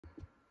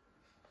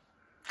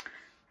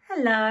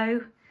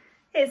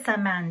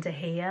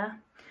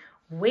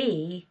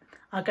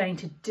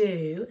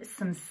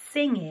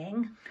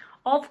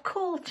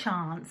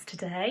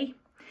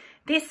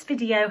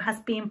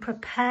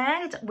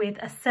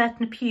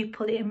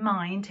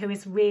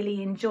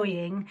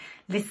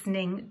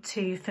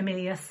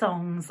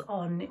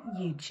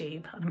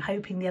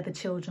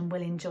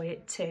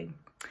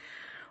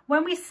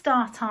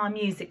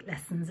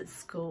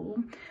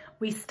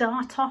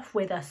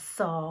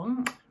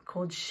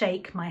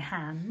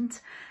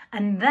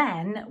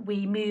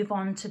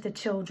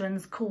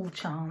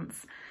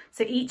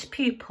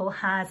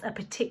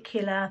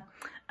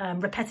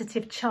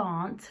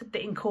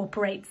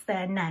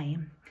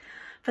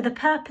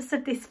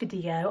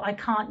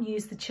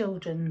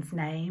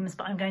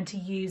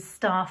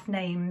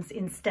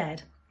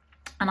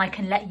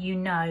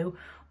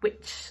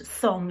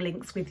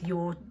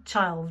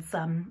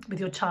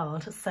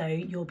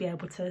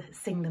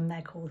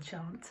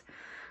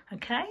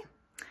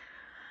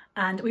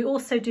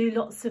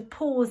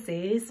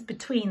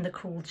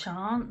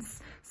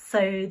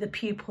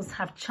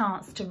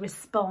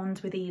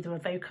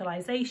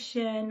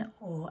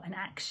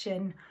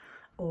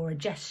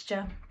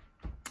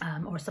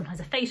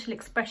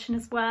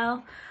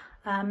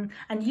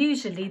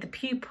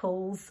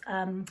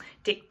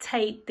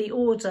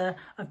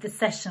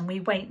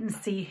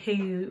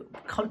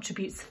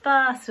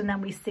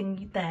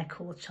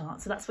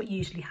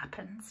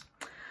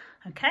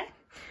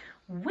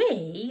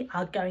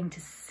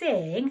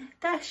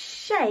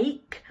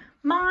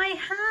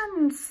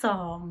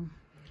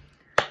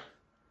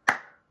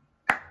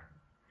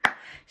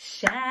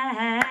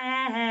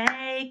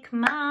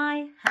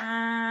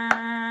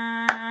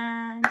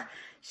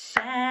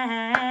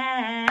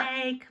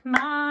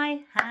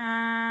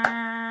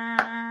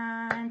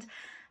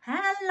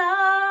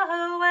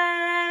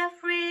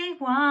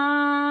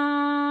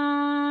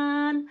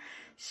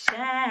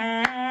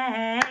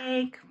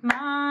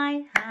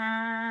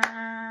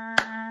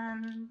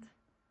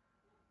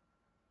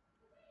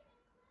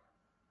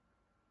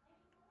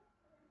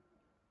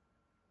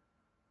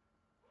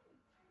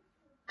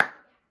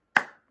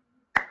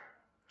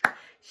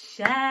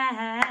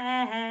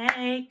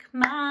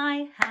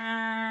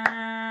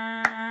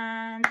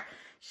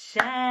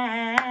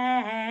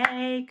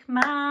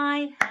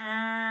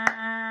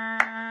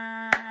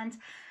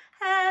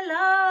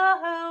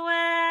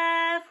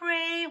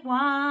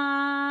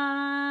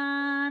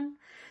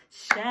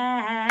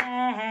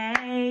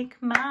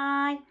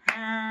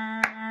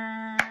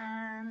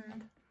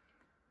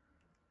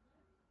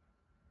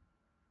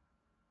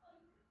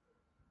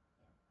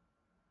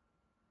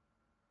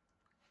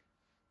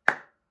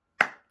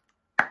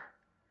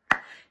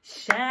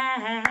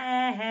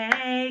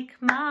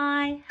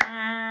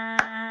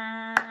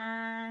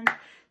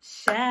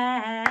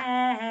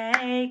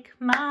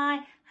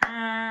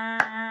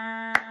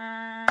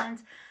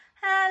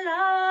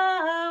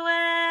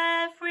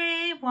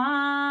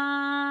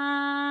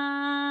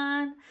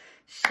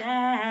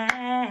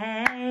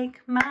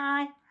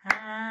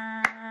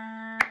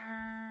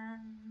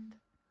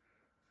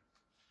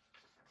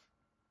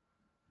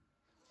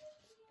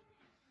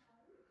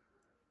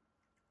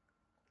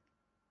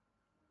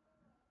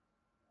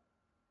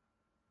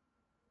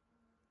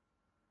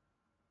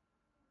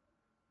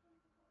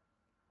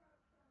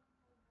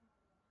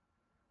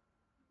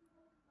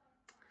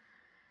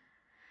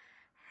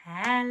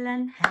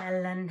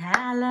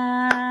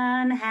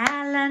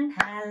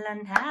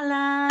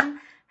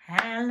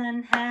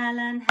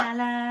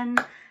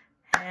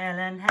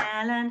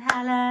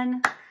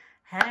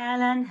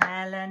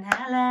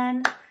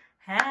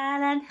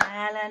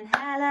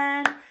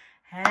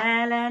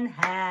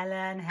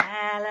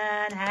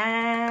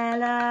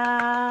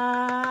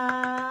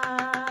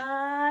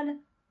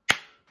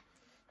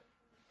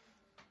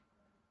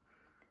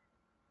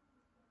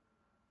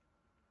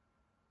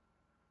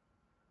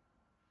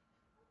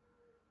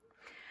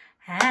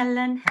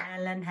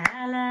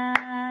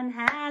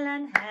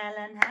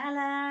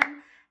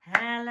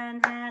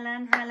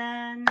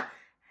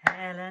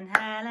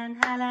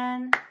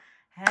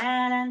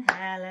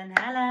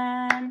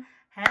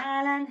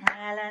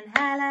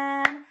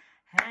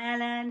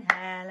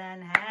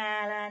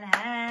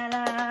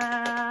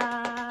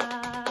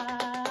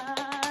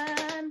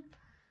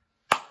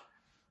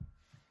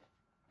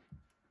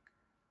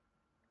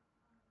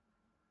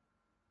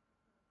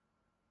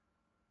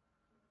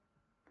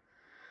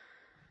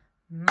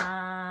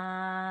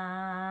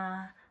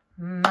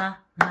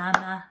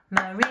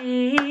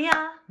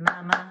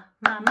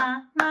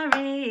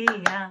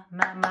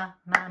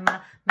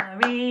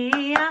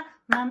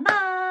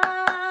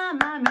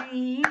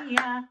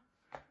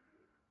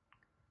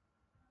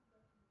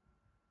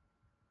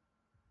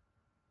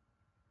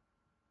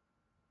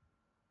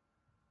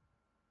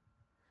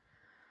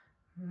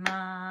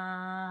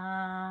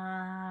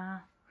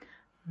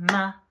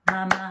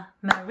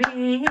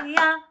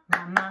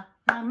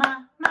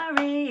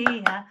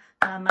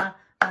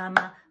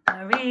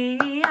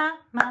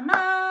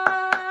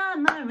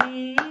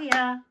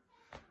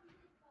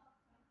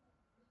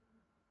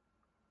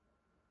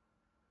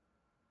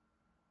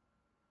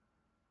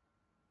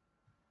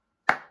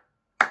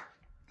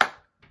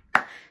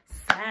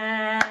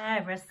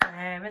Sarah,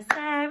 Sarah,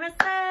 Sarah,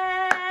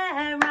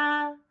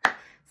 Sarah.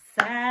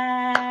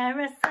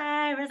 Sarah,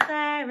 Sarah,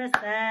 Sarah,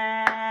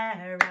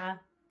 Sarah.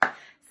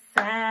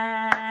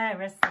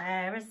 Sarah,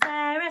 Sarah,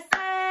 Sarah,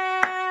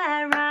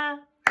 Sarah.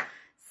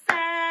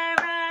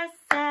 Sarah,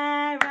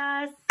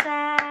 Sarah,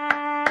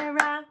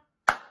 Sarah.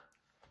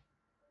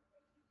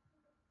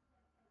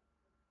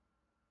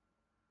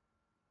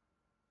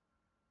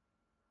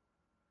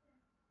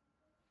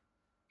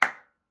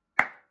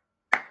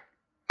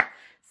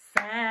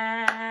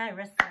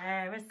 Sarah,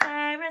 Sarah,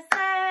 Sarah,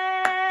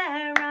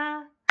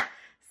 Sarah.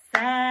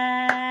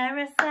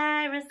 Sarah,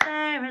 Sarah,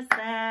 Sarah,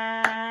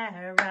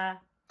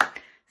 Sarah.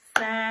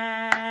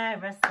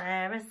 Sarah,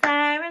 Sarah,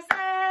 Sarah,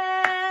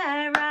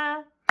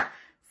 Sarah.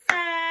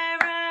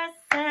 Sarah,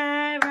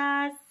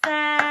 Sarah,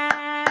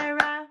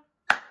 Sarah.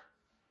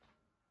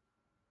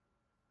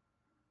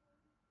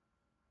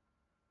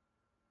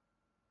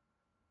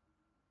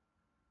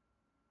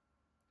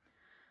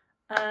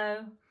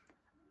 Oh,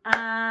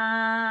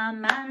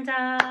 Amanda,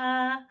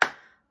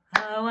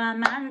 oh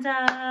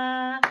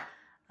Amanda,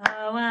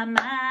 oh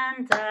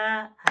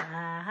Amanda,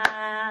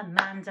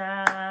 Amanda,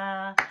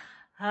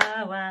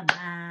 oh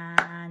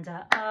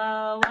Amanda,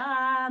 oh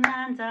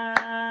Amanda,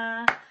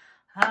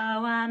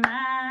 oh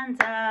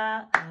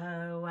Amanda,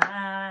 oh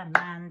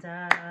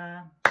Amanda.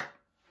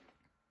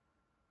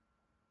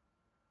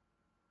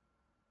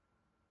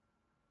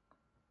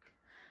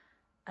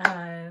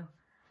 Oh,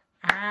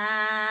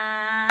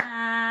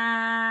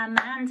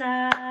 Amanda,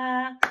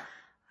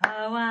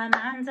 oh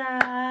Amanda,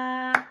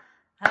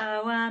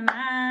 oh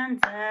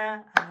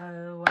Amanda,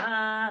 oh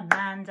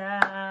Amanda,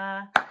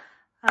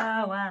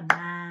 oh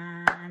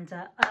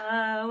Amanda,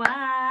 oh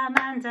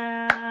Amanda,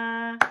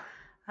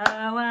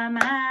 oh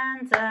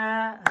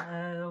Amanda,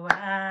 oh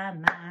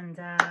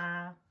Amanda.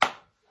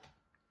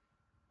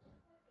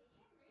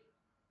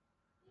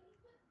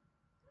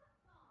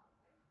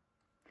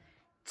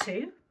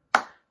 Two,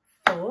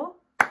 4,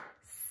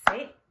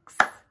 6,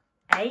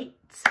 8.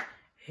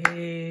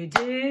 Who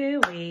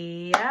do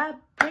we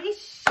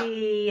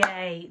appreciate?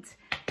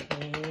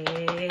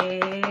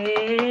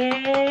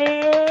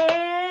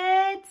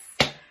 It's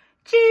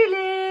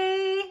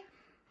Julie.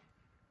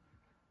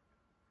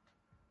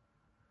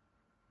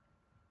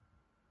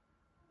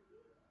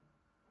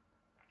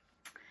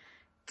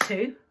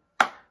 Two,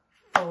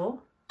 4,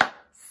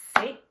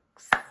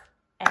 6,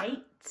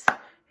 8.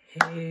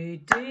 Who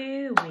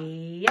do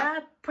we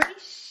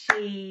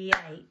appreciate?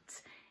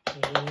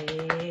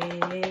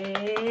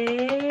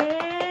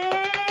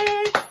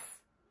 It's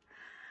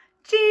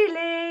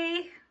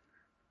Julie.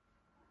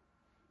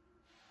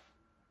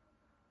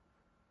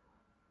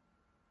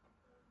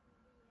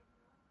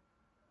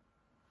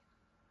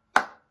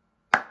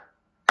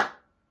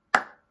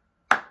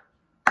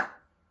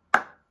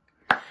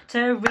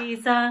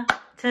 Teresa,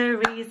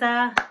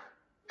 Teresa.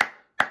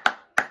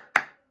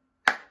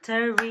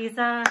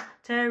 Teresa,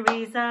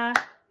 Teresa.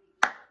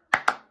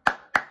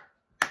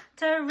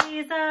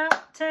 Teresa,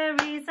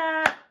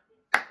 Teresa.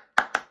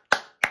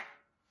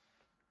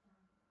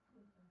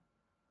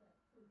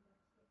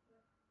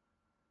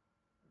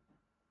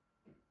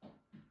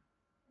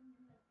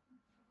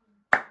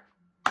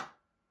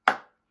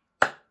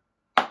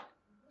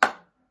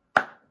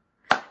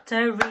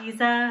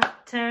 Teresa,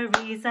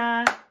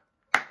 Teresa.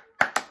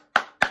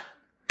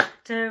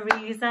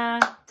 Teresa,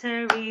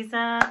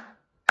 Teresa.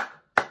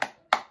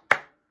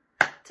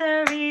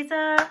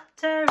 Teresa,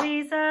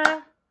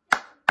 Teresa.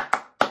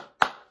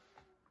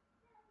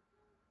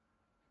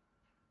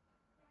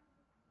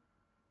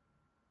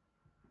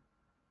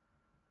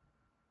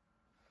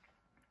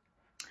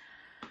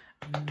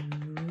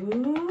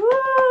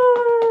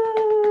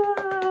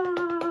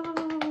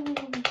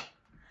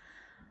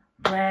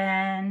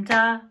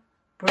 Brenda,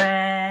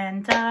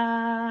 Brenda.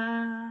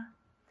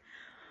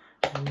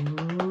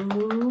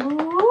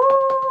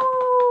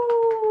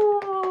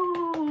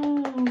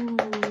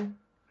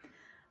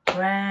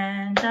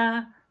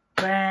 Brenda,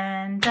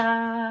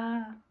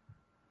 Brenda.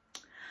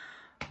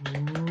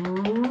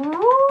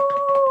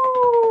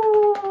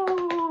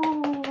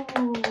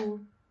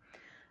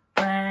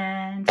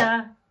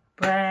 Brenda,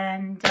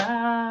 Brenda.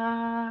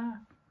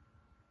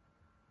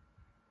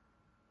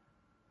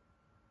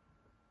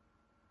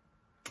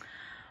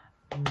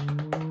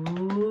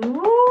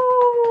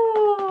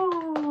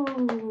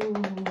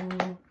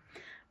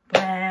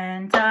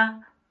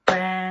 Brenda,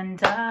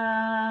 Brenda.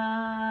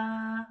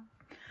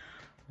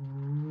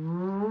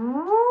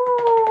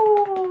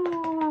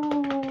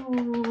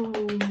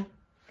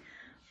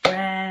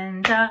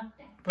 Brenda,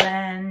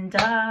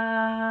 Brenda.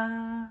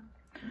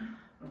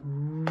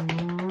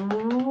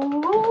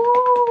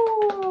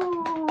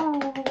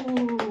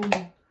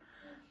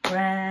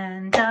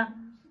 Brenda,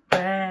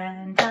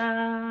 Brenda.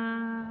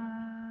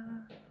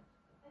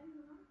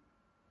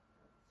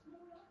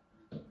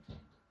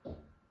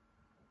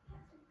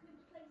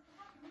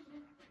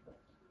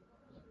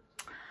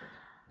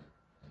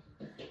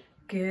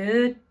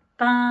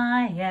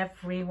 Goodbye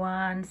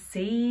everyone,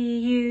 see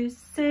you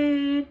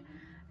soon.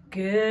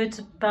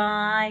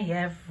 Goodbye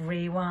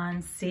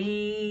everyone,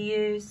 see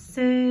you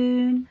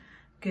soon.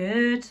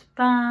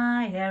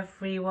 Goodbye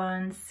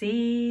everyone,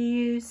 see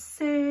you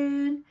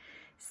soon.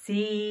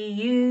 See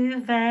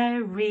you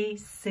very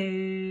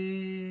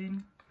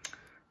soon.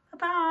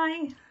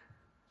 Bye-bye.